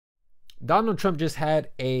Donald Trump just had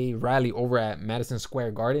a rally over at Madison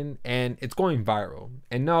Square Garden and it's going viral.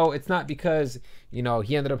 And no, it's not because, you know,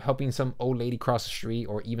 he ended up helping some old lady cross the street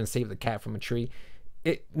or even save the cat from a tree.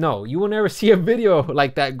 No, you will never see a video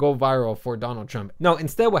like that go viral for Donald Trump. No,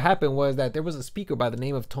 instead what happened was that there was a speaker by the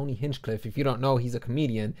name of Tony Hinchcliffe. If you don't know, he's a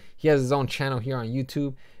comedian. He has his own channel here on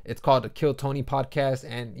YouTube. It's called the Kill Tony podcast.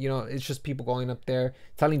 And, you know, it's just people going up there,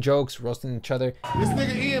 telling jokes, roasting each other. This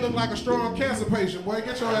nigga Ian look like a strong cancer patient, boy.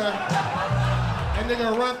 Get your ass. And they're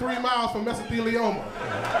gonna run 3 miles from mesothelioma.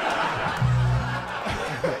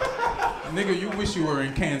 Nigga, you wish you were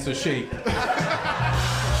in cancer shape.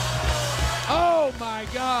 Oh my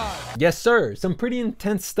God. Yes, sir. Some pretty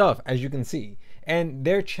intense stuff, as you can see. And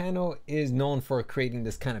their channel is known for creating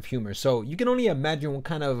this kind of humor. So you can only imagine what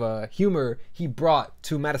kind of humor he brought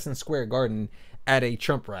to Madison Square Garden at a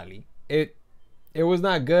Trump rally. It was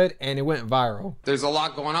not good and it went viral. There's a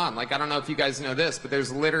lot going on. Like, I don't know if you guys know this, but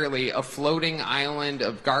there's literally a floating island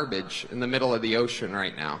of garbage in the middle of the ocean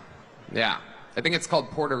right now. Yeah. I think it's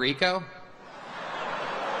called Puerto Rico.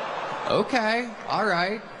 Okay. All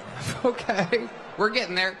right. Okay, we're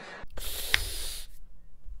getting there.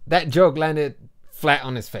 That joke landed flat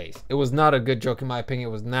on his face. It was not a good joke in my opinion.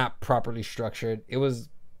 It was not properly structured. It was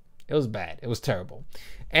bad. It was terrible.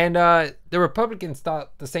 And the Republicans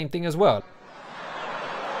thought the same thing as well.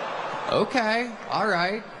 Okay, all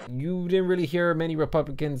right. You didn't really hear many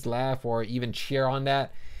Republicans laugh or even cheer on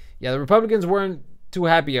that. Yeah, the Republicans weren't too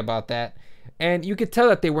happy about that. And you could tell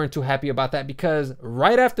that they weren't too happy about that because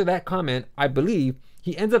right after that comment, I believe,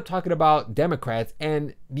 he ends up talking about Democrats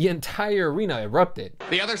and the entire arena erupted.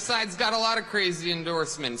 The other side's got a lot of crazy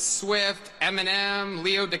endorsements. Swift, Eminem,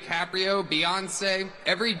 Leo DiCaprio, Beyonce.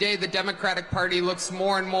 Every day the Democratic Party looks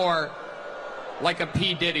more and more like a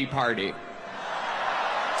P. Diddy party.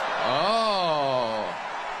 Oh,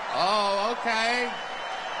 okay.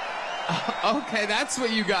 Okay, that's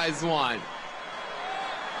what you guys want.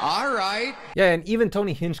 All right. Yeah, and even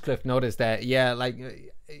Tony Hinchcliffe noticed that, yeah, like,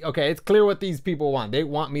 okay, it's clear what these people want. They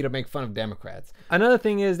want me to make fun of Democrats. Another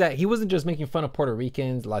thing is that he wasn't just making fun of Puerto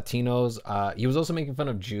Ricans, Latinos. He was also making fun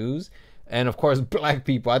of Jews and, of course, black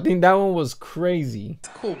people. I think that one was crazy.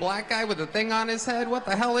 Cool black guy with a thing on his head. What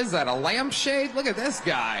the hell is that? A lampshade? Look at this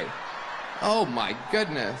guy. Oh, my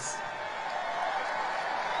goodness.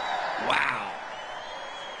 Wow.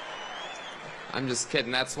 I'm just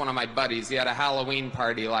kidding. That's one of my buddies. He had a Halloween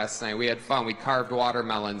party last night. We had fun. We carved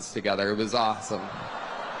watermelons together. It was awesome.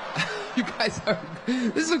 You guys are...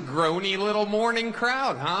 This is a groany little morning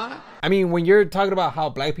crowd, huh? I mean, when you're talking about how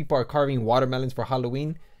black people are carving watermelons for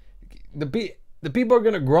Halloween, the people are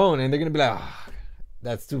going to groan and they're going to be like, oh,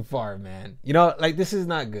 that's too far, man. You know, like, this is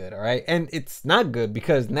not good, all right? And it's not good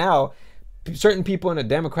because now certain people in the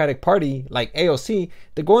Democratic Party, like AOC,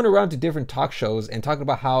 they're going around to different talk shows and talking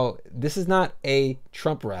about how this is not a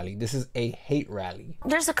Trump rally. This is a hate rally.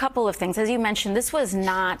 There's a couple of things. As you mentioned, this was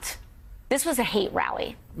a hate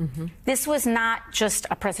rally. Mm-hmm. This was not just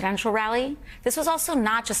a presidential rally. This was also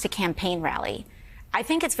not just a campaign rally. I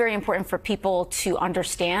think it's very important for people to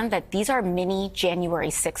understand that these are mini January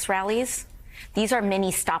 6th rallies. These are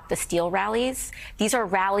mini Stop the Steal rallies. These are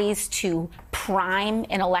rallies to prime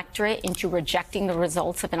an electorate into rejecting the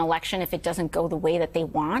results of an election if it doesn't go the way that they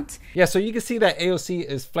want. Yeah, so you can see that AOC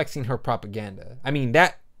is flexing her propaganda. I mean,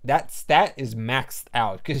 that stat is maxed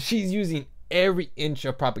out because she's using every inch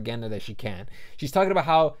of propaganda that she can. She's talking about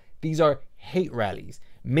how these are hate rallies,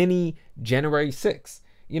 mini January 6th.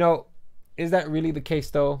 You know, is that really the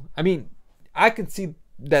case though? I mean, I can see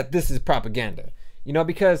that this is propaganda, you know,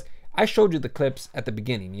 because I showed you the clips at the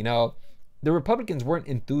beginning. You know, the Republicans weren't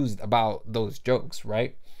enthused about those jokes,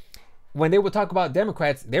 right? When they would talk about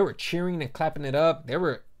Democrats, they were cheering and clapping it up. They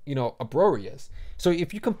were, you know, uproarious. So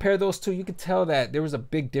if you compare those two, you could tell that there was a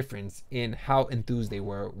big difference in how enthused they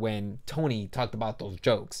were when Tony talked about those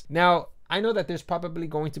jokes. Now, I know that there's probably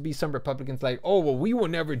going to be some Republicans like, oh, well, we will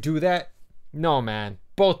never do that. No, man,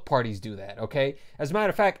 both parties do that, okay? As a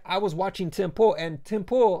matter of fact, I was watching Tim Pool, and Tim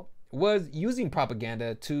Pool was using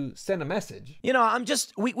propaganda to send a message. You know,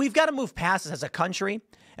 we've got to move past this as a country.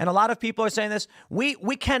 And a lot of people are saying this. We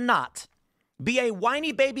cannot be a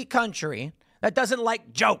whiny baby country that doesn't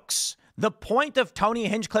like jokes. The point of Tony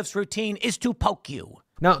Hinchcliffe's routine is to poke you.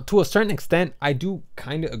 Now, to a certain extent, I do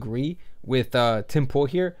kind of agree with Tim Pool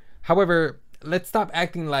here. However, let's stop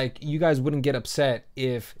acting like you guys wouldn't get upset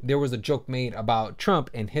if there was a joke made about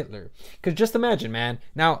Trump and Hitler. Because just imagine, man.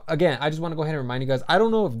 Now, again, I just want to go ahead and remind you guys, I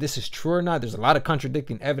don't know if this is true or not. There's a lot of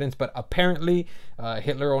contradicting evidence, but apparently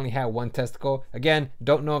Hitler only had one testicle. Again,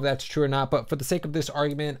 don't know if that's true or not, but for the sake of this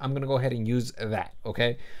argument, I'm going to go ahead and use that,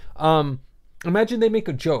 okay? Imagine they make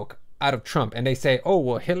a joke out of Trump and they say, oh,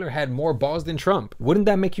 well, Hitler had more balls than Trump, wouldn't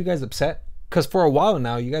that make you guys upset? Because for a while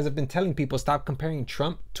now, you guys have been telling people stop comparing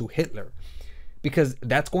Trump to Hitler, because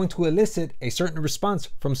that's going to elicit a certain response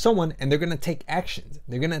from someone and they're going to take actions.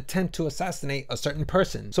 They're going to attempt to assassinate a certain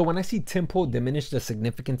person. So when I see Tim Pool diminish the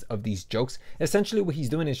significance of these jokes, essentially what he's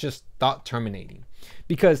doing is just thought terminating,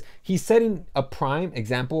 because he's setting a prime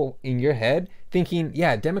example in your head thinking,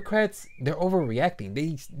 yeah, Democrats, they're overreacting.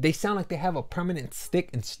 They sound like they have a permanent stick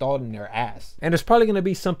installed in their ass. And there's probably going to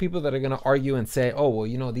be some people that are going to argue and say, oh, well,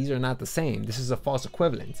 you know, these are not the same. This is a false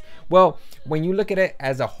equivalence. Well, when you look at it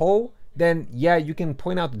as a whole, then yeah, you can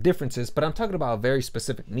point out the differences, but I'm talking about a very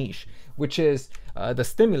specific niche, which is the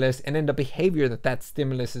stimulus and then the behavior that that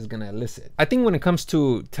stimulus is going to elicit. I think when it comes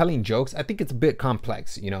to telling jokes, I think it's a bit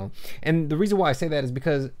complex, you know, and the reason why I say that is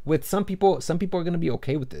because with some people are going to be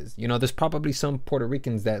okay with this. You know, there's probably some Puerto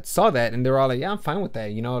Ricans that saw that and they're all like, yeah, I'm fine with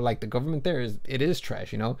that. You know, like the government there it is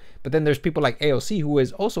trash, you know, but then there's people like AOC who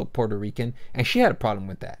is also Puerto Rican and she had a problem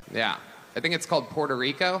with that. Yeah, I think it's called Puerto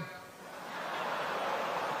Rico.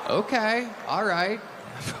 Okay, all right,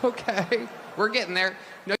 okay, we're getting there.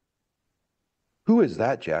 No. Who is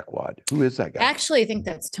that jackwad? Who is that guy? Actually, I think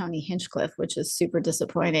that's Tony Hinchcliffe, which is super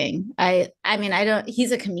disappointing. I mean, I don't,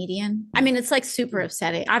 he's a comedian. I mean, it's like super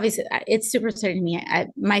upsetting. Obviously, it's super upsetting to me.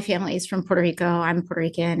 My family is from Puerto Rico. I'm Puerto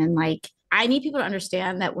Rican. And like, I need people to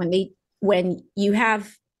understand that when you have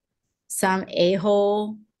some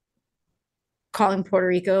a-hole calling Puerto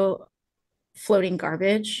Rico floating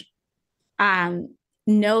garbage,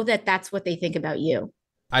 know that that's what they think about you.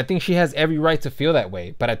 I think she has every right to feel that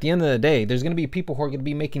way, but at the end of the day, there's going to be people who are going to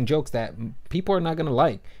be making jokes that people are not going to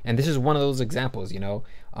like, and this is one of those examples, you know.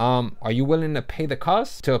 Are you willing to pay the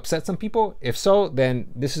cost to upset some people? If so, then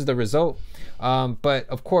this is the result. But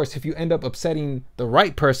of course, if you end up upsetting the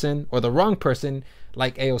right person or the wrong person,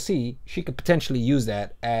 like AOC, she could potentially use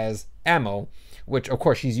that as ammo, which of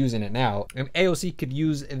course she's using it now. And AOC could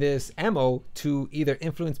use this ammo to either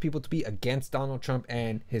influence people to be against Donald Trump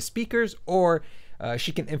and his speakers, or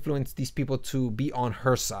she can influence these people to be on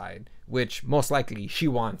her side, which most likely she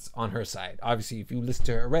wants on her side. Obviously, if you listen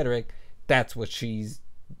to her rhetoric, that's what she's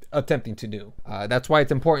attempting to do. That's why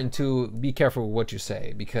it's important to be careful with what you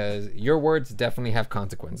say, because your words definitely have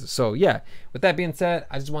consequences. So yeah, with that being said,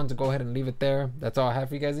 I just wanted to go ahead and leave it there. That's all I have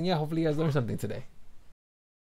for you guys. And yeah, hopefully you guys learned something today.